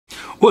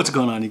What's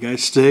going on, you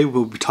guys? Today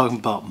we'll be talking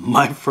about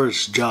my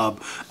first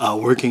job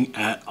working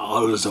at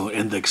Autozone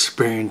and the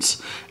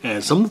experience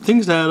and some of the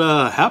things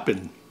that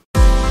happened.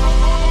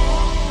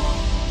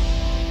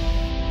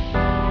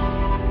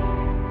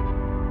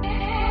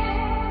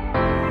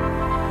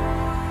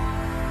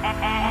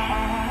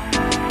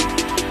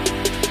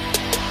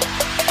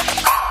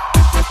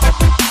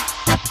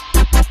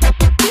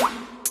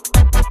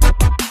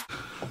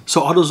 So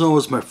Autozone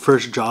was my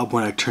first job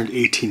when I turned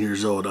 18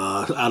 years old.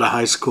 Out of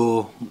high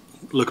school,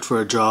 looked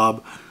for a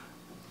job,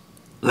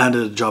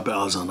 landed a job at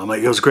Autozone. I'm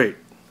like, it was great.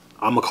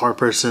 I'm a car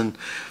person.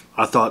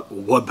 I thought,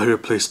 what better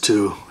place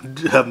to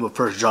have my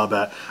first job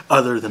at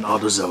other than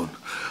Autozone,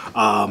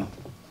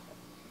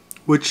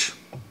 which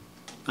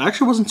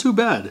actually wasn't too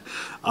bad.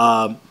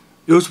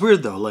 It was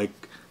weird though. Like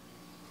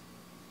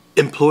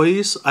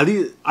employees,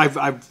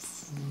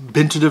 I've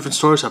been to different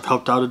stores. I've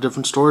helped out at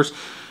different stores.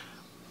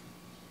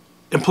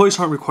 Employees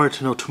aren't required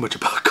to know too much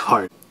about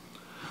cars.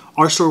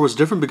 Our store was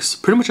different because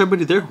pretty much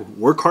everybody there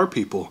were car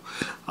people.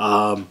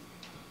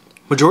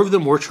 Majority of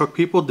them were truck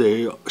people.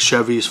 They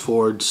Chevys,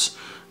 Fords.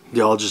 They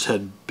all just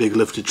had big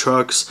lifted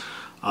trucks.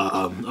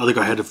 Other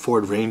guy had a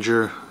Ford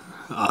Ranger.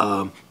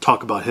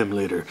 Talk about him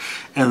later.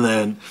 And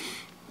then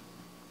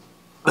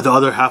the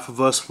other half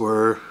of us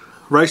were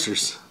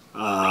racers.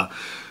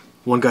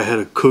 One guy had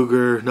a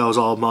Cougar that was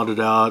all modded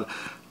out.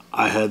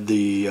 I had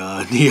the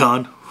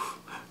Neon.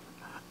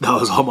 That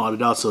was all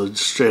modded out, so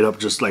straight up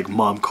just like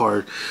mom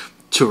car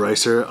to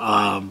racer.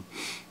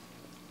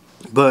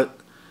 But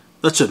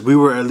that's it. We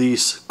were at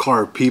least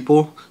car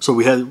people, so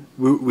we had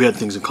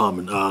things in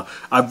common.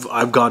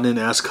 I've gone in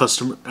as a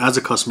customer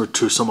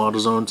to some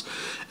AutoZones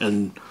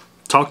and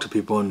talked to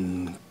people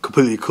and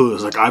completely clueless.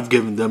 Like I've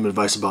given them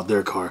advice about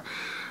their car.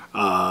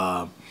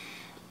 I've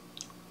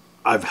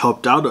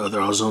helped out at other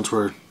AutoZones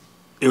where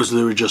it was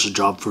literally just a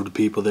job for the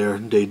people there.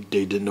 They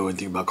didn't know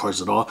anything about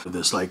cars at all.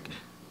 This like.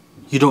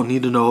 You don't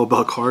need to know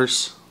about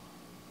cars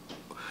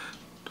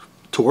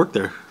to work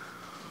there.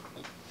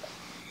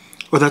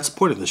 Or that's the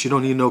point of this. You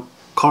don't need to know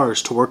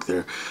cars to work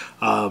there.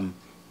 But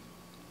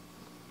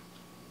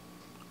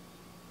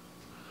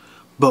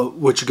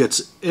which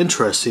gets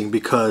interesting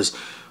because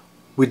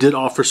we did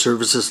offer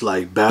services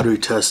like battery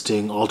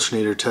testing,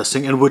 alternator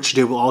testing, and which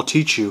they will all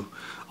teach you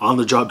on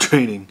the job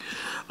training.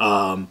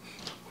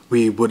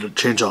 We would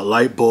change out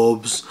light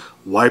bulbs,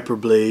 wiper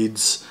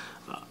blades.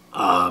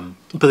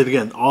 But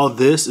again, all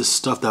this is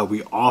stuff that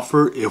we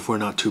offer if we're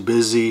not too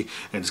busy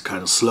and it's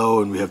kind of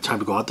slow and we have time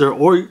to go out there.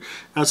 Or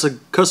as a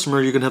customer,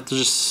 you're going to have to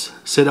just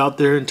sit out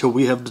there until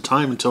we have the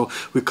time, until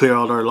we clear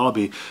out our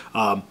lobby.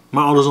 My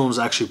AutoZone was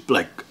actually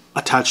like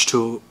attached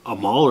to a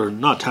mall, or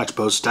not attached,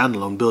 but it was a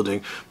standalone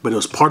building, but it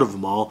was part of a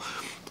mall.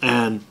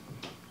 And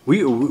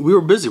we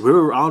were busy. We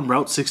were on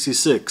Route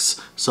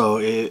 66, so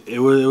it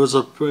was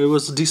a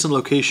decent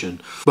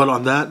location. But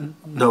on that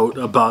note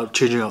about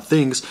changing out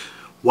things,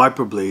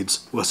 wiper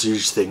blades was a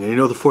huge thing. And you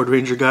know the Ford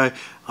Ranger guy?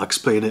 I'll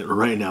explain it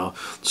right now.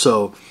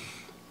 So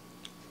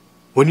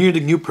when you're the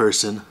new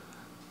person,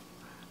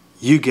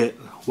 you get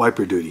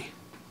wiper duty.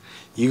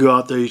 You go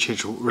out there, you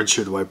change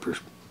windshield wipers.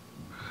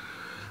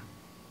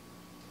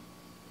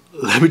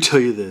 Let me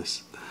tell you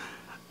this.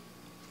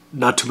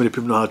 Not too many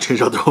people know how to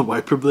change out their own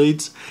wiper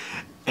blades.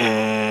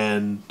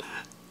 And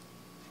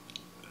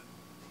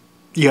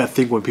you gotta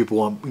think when people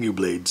want new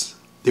blades.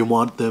 They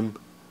want them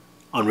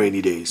on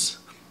rainy days.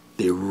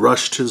 They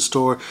rush to the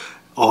store.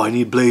 Oh, I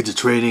need blades.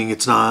 It's raining.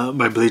 It's not.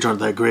 My blades aren't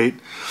that great.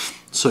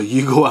 So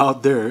you go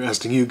out there as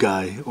the new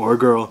guy or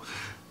girl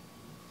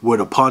with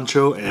a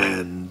poncho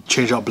and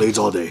change out blades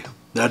all day.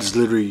 That is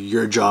literally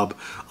your job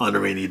on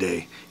a rainy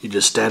day. You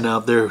just stand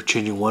out there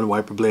changing one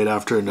wiper blade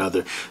after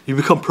another. You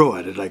become pro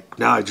at it. Like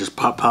now, I just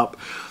pop.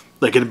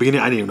 Like in the beginning,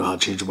 I didn't even know how to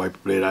change a wiper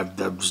blade.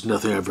 That was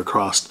nothing I ever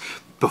crossed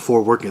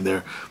before working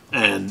there,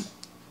 and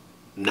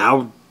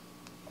now.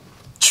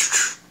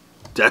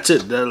 That's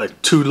it. They're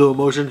like two little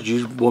motions,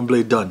 use one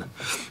blade, done.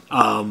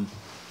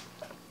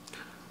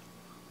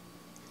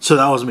 So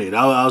that was me.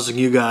 That was a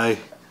new guy.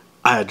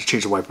 I had to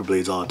change the wiper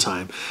blades all the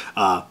time.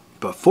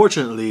 But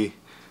fortunately,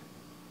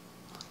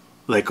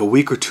 like a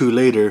week or two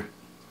later,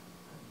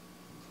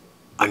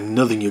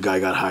 another new guy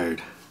got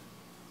hired.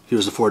 He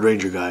was the Ford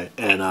Ranger guy.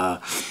 And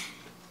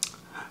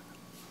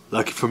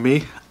lucky for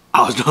me,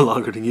 I was no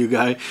longer the new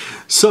guy.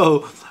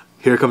 So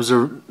here comes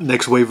the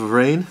next wave of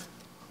rain.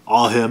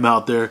 All him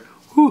out there.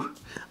 Whew.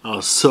 I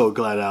was so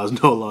glad I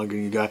was no longer a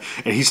new guy.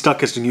 And he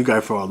stuck as the new guy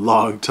for a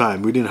long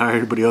time. We didn't hire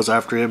anybody else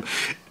after him.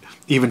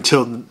 Even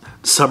till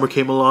summer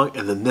came along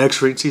and the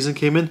next rain season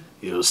came in,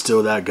 he was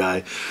still that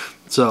guy.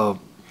 So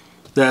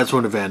that's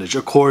one advantage.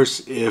 Of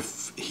course,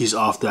 if he's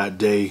off that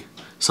day,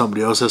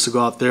 somebody else has to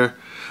go out there.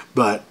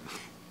 But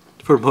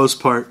for the most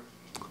part,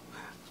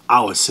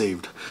 I was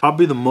saved.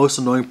 Probably the most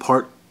annoying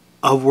part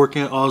of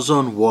working at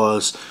AutoZone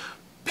was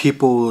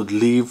people would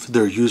leave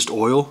their used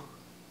oil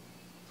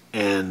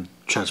and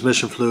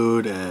transmission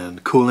fluid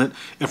and coolant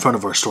in front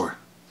of our store,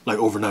 like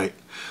overnight.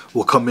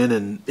 We'll come in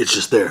and it's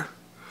just there.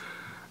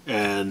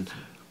 And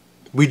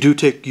we do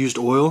take used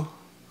oil,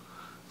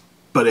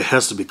 but it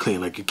has to be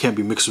clean. Like, it can't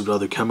be mixed with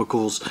other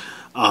chemicals.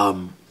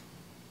 And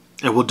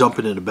we'll dump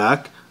it in the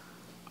back.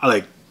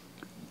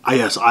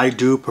 Yes, I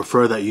do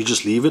prefer that you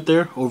just leave it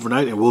there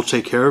overnight and we'll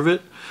take care of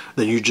it,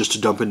 than you just to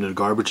dump it in the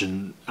garbage,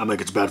 and I'm like,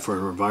 it's bad for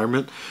our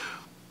environment.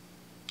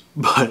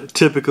 But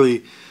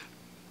typically,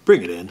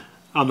 bring it in.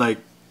 I'm like,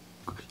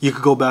 you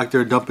could go back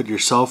there and dump it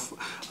yourself.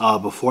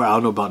 Before, I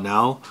don't know about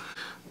now,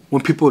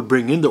 when people would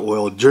bring in the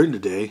oil during the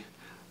day,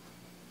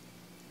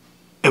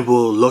 and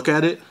we'll look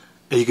at it,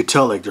 and you could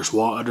tell like there's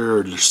water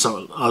or there's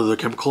some other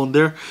chemical in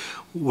there,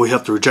 we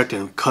have to reject it.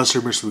 And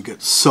customers would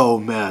get so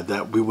mad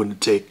that we wouldn't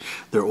take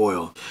their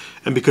oil.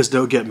 And because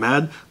they'll get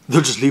mad,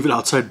 they'll just leave it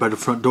outside by the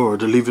front door.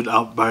 They'll leave it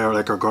out by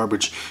our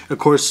garbage. Of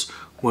course,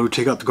 when we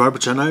take out the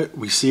garbage at night,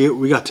 we see it,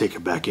 we got to take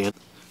it back in.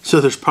 So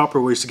there's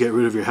proper ways to get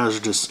rid of your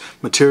hazardous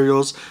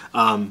materials.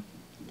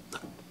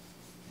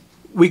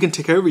 We can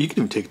take care of it. You can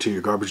even take it to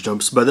your garbage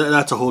dumps, but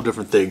that's a whole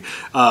different thing.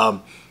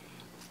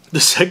 The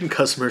second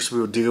customers we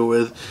will deal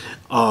with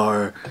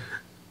are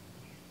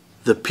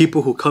the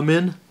people who come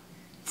in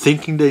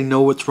thinking they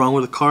know what's wrong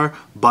with the car,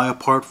 buy a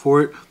part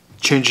for it,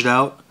 change it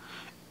out,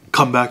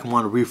 come back and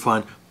want a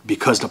refund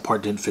because the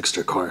part didn't fix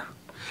their car.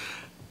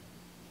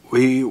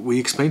 We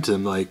explain to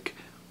them, like,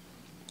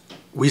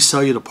 we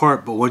sell you the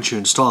part, but once you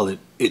install it,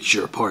 it's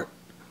your part.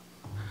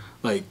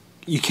 Like,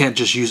 you can't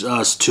just use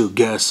us to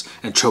guess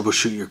and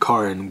troubleshoot your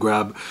car and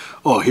grab,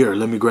 oh, here,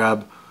 let me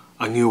grab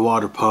a new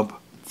water pump,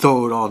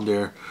 throw it on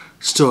there,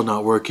 still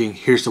not working,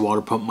 here's the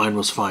water pump, mine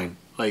was fine.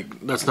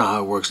 Like, that's not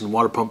how it works. And the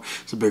water pump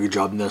is a bigger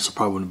job than that, so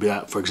probably wouldn't be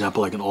that. For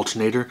example, like an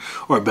alternator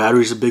or a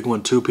battery is a big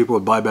one too. People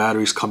would buy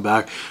batteries, come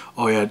back,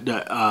 oh yeah,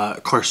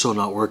 that car's still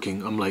not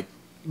working. I'm like,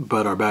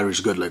 but our battery's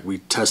good. Like, we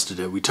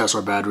tested it. We test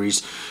our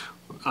batteries.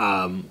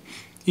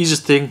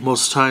 Easiest thing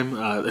most of the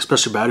time,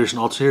 especially batteries and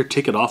alternator,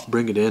 take it off,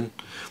 bring it in.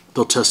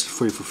 They'll test it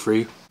for you for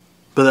free.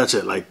 But that's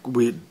it. Like,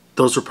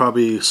 those are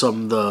probably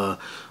some of the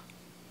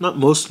not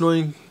most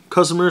annoying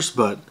customers,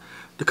 but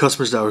the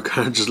customers that were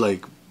kind of just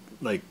like,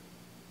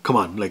 come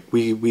on, like,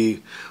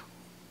 we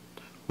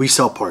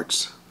sell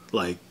parts.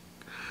 Like,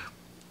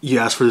 you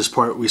asked for this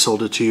part, we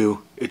sold it to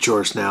you, it's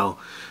yours now.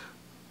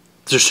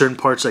 There's certain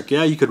parts, like,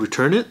 yeah, you could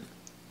return it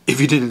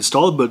if you didn't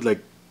install it, but like,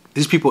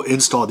 these people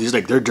install these,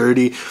 like, they're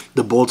dirty,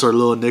 the bolts are a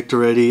little nicked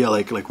already,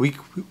 like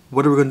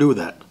what are we gonna do with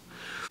that?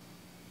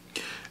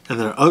 And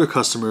then our other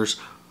customers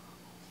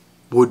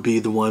would be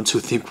the ones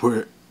who think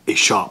we're a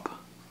shop.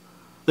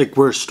 Like,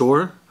 we're a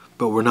store,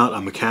 but we're not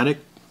a mechanic,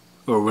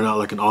 or we're not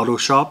like an auto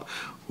shop.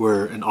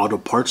 We're an auto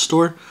parts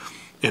store,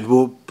 and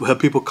we'll have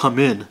people come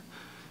in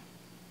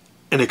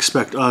and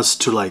expect us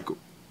to like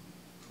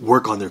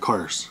work on their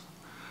cars.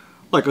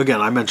 Like,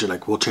 again, I mentioned,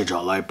 like, we'll change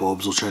out light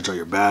bulbs, we'll change out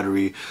your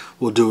battery,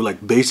 we'll do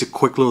like basic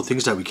quick little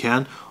things that we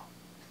can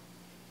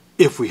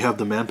if we have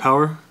the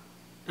manpower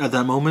at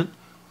that moment.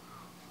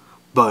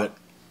 But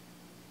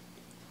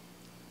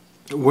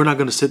we're not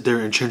going to sit there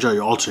and change out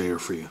your alternator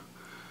for you.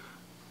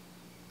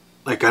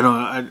 Like, I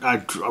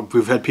know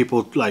we've had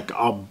people like,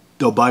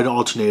 they'll buy the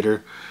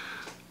alternator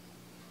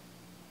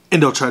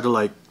and they'll try to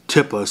like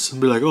tip us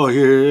and be like, oh,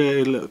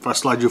 here, if I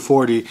slide you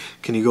 40,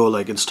 can you go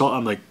like install?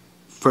 I'm like,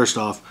 first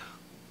off,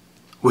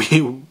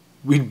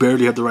 we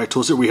barely have the right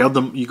tools here. We have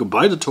them, you can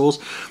buy the tools,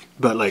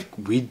 but like,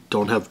 we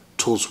don't have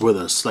tools with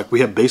us. Like,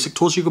 we have basic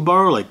tools you can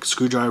borrow, like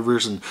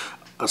screwdrivers and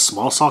a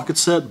small socket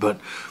set, but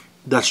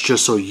that's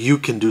just so you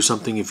can do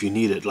something if you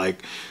need it.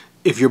 Like,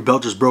 if your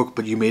belt just broke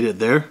but you made it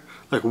there,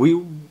 like,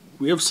 we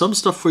have some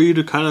stuff for you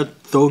to kind of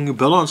throw a new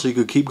belt on so you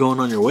could keep going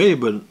on your way,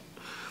 but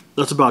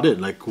that's about it.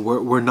 Like,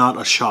 we're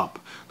not a shop.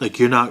 Like,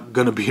 you're not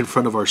going to be in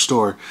front of our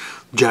store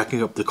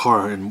jacking up the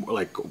car and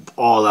like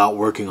all out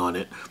working on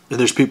it. And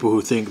there's people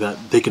who think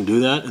that they can do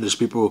that, and there's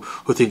people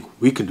who think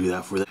we can do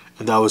that for them.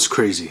 And that was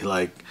crazy.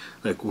 Like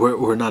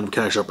we're not a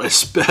mechanic shop.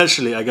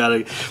 Especially, I got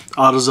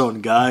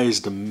AutoZone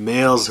guys, the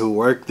males who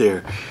work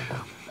there,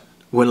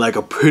 when like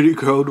a pretty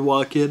girl would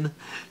walk in,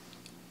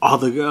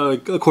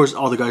 of course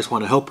all the guys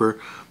want to help her,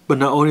 but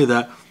not only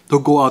that, they'll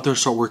go out there and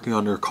start working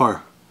on their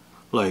car.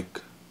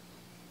 Like,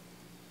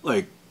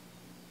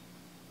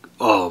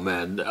 oh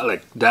man,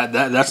 like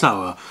that's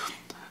not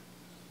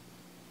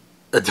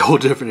a whole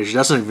different issue.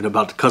 That's not even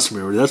about the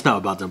customer. That's not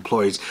about the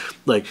employees.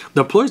 Like,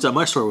 the employees at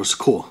my store was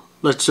cool.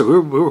 Let's say we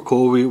were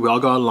cool. We all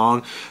got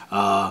along.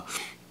 I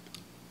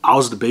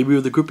was the baby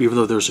of the group, even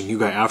though there was a new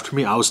guy after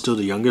me. I was still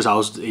the youngest. I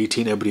was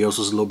 18. Everybody else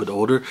was a little bit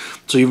older.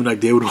 So even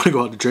like they would want to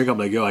go out to drink, I'm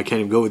like, yo, I can't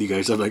even go with you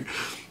guys. I'm like,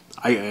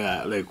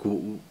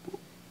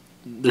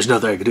 there's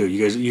nothing I can do.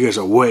 You guys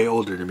are way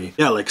older than me.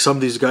 Yeah, like, some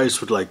of these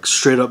guys would like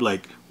straight up,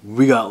 like,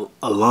 we got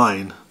a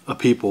line of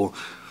people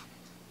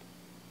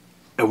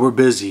and we're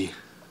busy,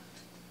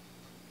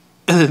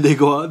 and then they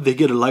go out, they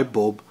get a light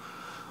bulb,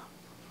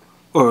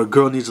 or a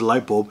girl needs a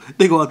light bulb,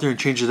 they go out there and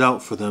change it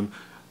out for them.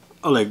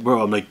 I'm like,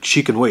 bro, I'm like,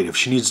 she can wait. If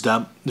she needs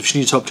help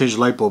change the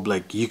light bulb,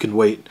 like, you can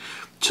wait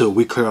till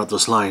we clear out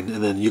this line,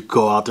 and then you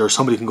go out there,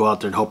 somebody can go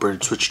out there and help her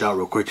and switch it out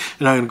real quick.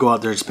 And I'm gonna go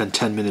out there and spend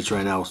 10 minutes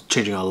right now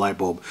changing out a light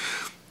bulb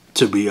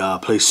to be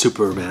play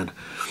Superman.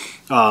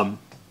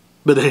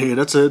 But anyway,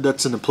 that's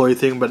an employee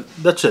thing. But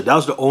that's it. That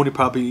was the only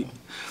probably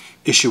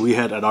issue we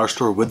had at our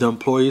store with the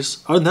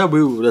employees. Other than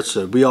that, that's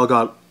it. We all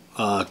got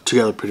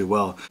together pretty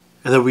well.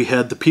 And then we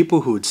had the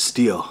people who would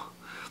steal.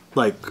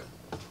 Like,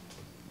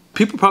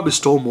 people probably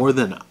stole more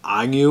than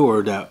I knew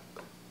or that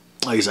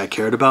I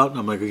cared about.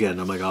 I'm like, again,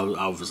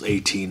 I was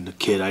 18, a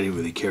kid. I didn't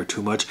really care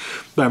too much.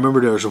 But I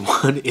remember there was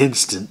one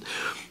instant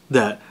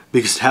that,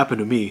 because it happened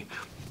to me,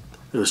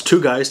 there was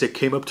two guys that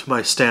came up to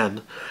my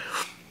stand.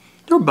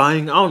 They were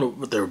buying, I don't know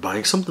what they were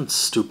buying, something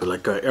stupid,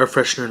 like an air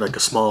freshener, like a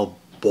small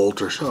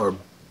bolt or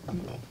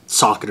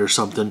socket or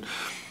something.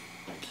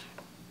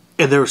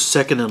 And they were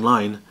second in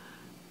line.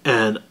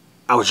 And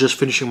I was just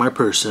finishing my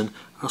person,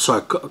 so I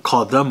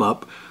called them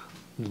up.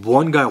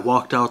 One guy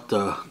walked out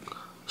the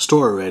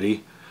store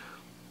already,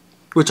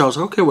 which I was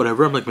like, okay,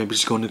 whatever. I'm like, maybe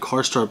just go in the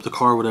car, start up the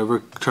car,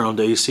 whatever, turn on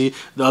the AC.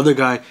 The other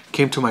guy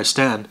came to my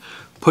stand,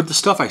 put the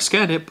stuff, I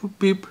scanned it, boop,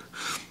 beep.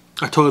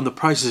 I told him the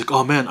price. He's like,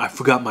 oh man, I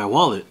forgot my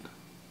wallet.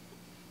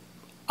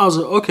 I was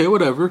like, okay,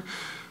 whatever.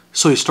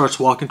 So he starts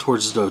walking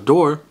towards the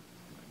door,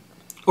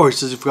 or he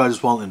says he forgot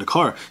his wallet in the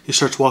car. He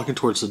starts walking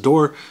towards the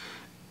door,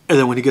 and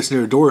then when he gets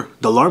near the door,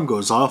 the alarm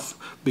goes off,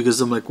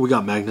 because I'm like, we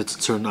got magnets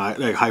and certain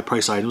like high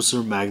price items,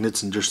 certain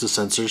magnets and just the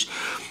sensors.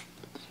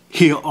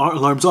 He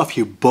alarms off,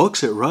 he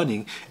books it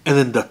running, and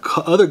then the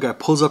other guy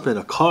pulls up in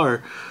a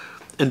car,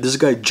 and this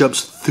guy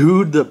jumps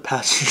through the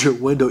passenger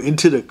window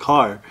into the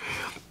car,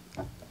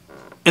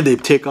 and they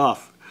take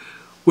off.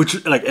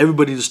 Which, like,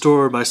 everybody in the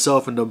store,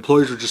 myself and the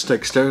employees were just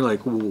like staring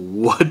like,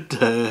 what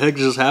the heck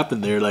just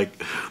happened there? Like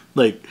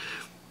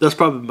that's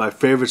probably my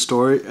favorite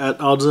story at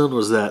Autozone,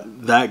 was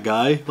that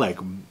guy, like,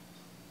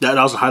 that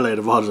was the highlight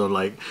of Autozone.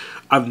 Like,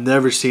 I've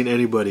never seen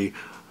anybody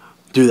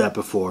do that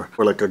before.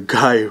 Or like a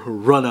guy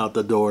run out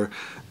the door,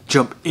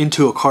 jump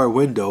into a car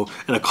window,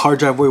 and a car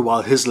drive away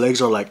while his legs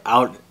are like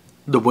out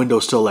the window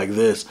still like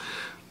this.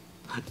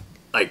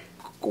 Like,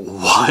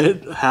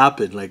 what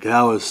happened? Like,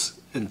 that was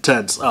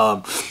intense.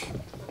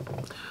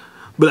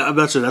 But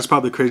that's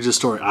probably the craziest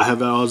story I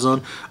have at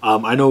Autozone.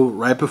 I know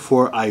right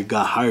before I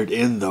got hired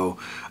in, though,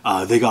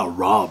 they got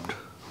robbed.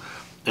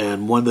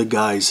 And one of the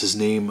guys, his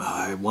name,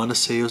 I want to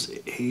say it was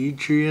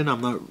Adrian.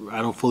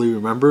 I don't fully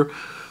remember.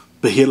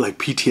 But he had like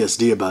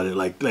PTSD about it.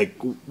 Like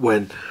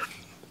when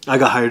I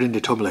got hired in, they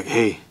told me like,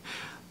 hey,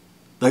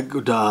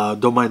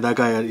 don't mind that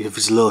guy if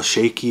he's a little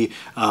shaky.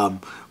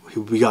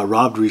 We got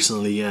robbed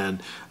recently,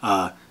 and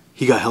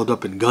he got held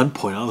up in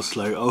gunpoint. I was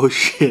like, oh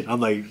shit. I'm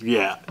like,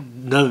 yeah,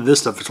 none of this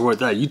stuff is worth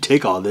that. You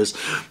take all this.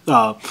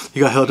 He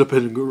got held up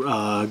in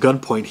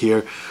gunpoint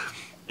here,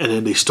 and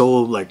then they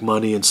stole like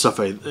money and stuff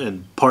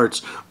and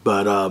parts.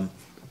 But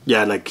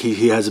yeah, like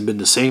he hasn't been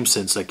the same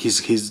since. Like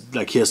he's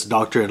like, he has a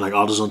doctor, and like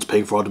Autozone's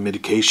paying for all the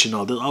medication,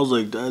 all this. I was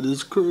like, that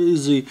is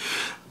crazy.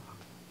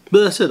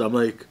 But that's it. I'm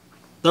like,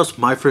 that was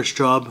my first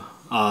job.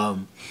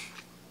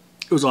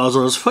 It was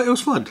Autozone. It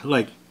was fun.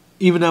 Like,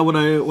 even now when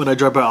I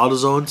drive by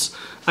AutoZones,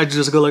 I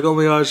just go like, oh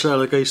my gosh,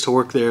 I used to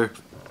work there,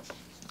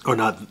 or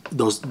not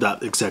that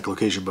exact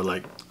location, but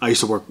like I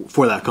used to work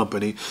for that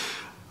company.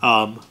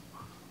 It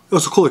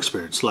was a cool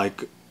experience.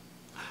 Like,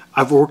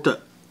 I worked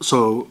at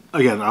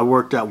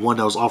one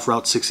that was off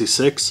Route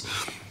 66,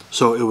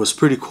 so it was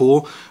pretty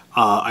cool.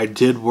 I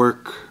did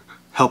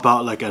help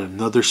out like at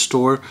another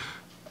store.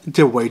 It's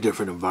a way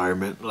different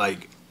environment.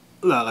 Like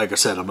I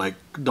said, I'm like,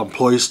 the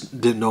employees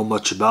didn't know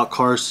much about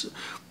cars.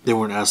 They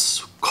weren't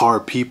as car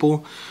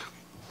people,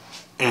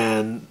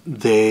 and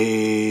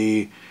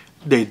they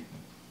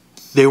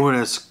weren't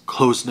as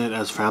close-knit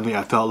as family.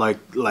 I felt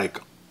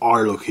like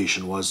our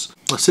location was.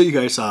 That's it, you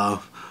guys.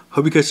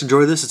 Hope you guys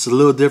enjoy this. It's a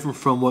little different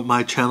from what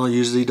my channel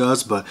usually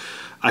does, but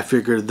I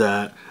figured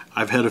that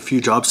I've had a few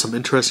jobs, some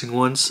interesting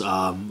ones.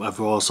 I've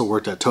also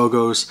worked at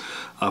Togo's.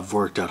 I've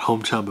worked at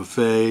Hometown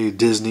Buffet,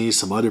 Disney,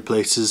 some other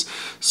places.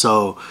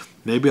 So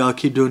maybe I'll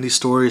keep doing these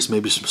stories.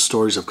 Maybe some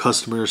stories of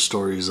customers,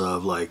 stories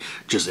of like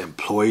just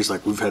employees.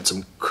 Like, we've had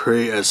some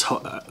crazy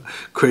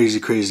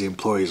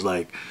employees,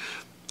 like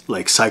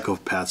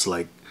psychopaths.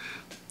 Like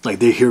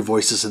they hear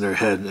voices in their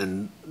head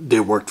and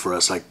they worked for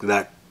us. Like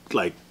that.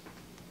 Like,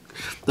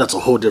 that's a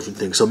whole different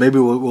thing. So maybe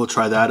we'll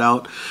try that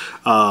out.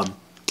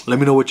 Let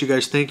me know what you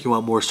guys think. You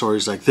want more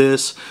stories like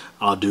this?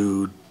 I'll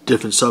do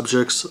different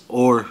subjects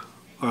or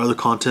other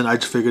content. I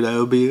just figured that it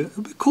would be a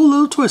cool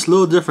little twist, a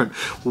little different.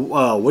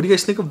 What do you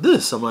guys think of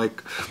this? I'm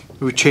like,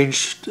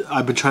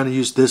 I've been trying to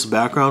use this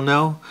background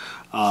now.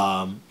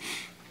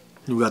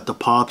 We got the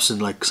pops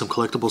and like some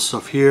collectible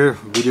stuff here.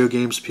 Video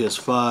games,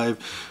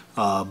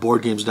 PS5,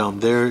 board games down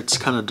there. It's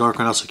kind of dark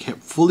right now, so I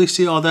can't fully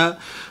see all that.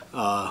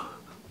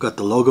 Got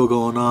the logo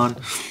going on.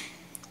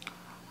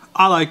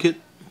 I like it.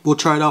 We'll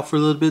try it out for a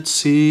little bit,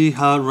 see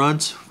how it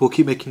runs. We'll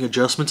keep making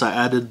adjustments. I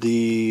added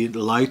the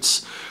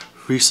lights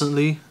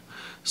recently,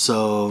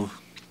 so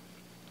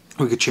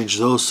we could change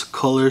those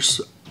colors.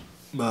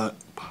 But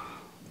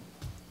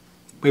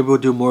maybe we'll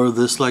do more of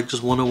this, like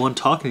just one-on-one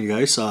talking, you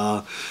guys.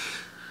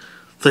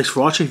 Thanks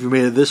for watching. If you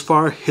made it this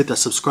far, hit that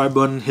subscribe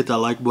button, hit that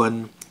like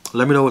button.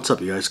 Let me know what's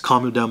up, you guys.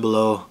 Comment down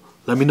below.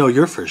 Let me know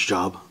your first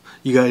job.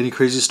 You got any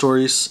crazy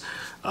stories?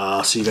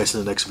 I'll see you guys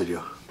in the next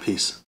video. Peace.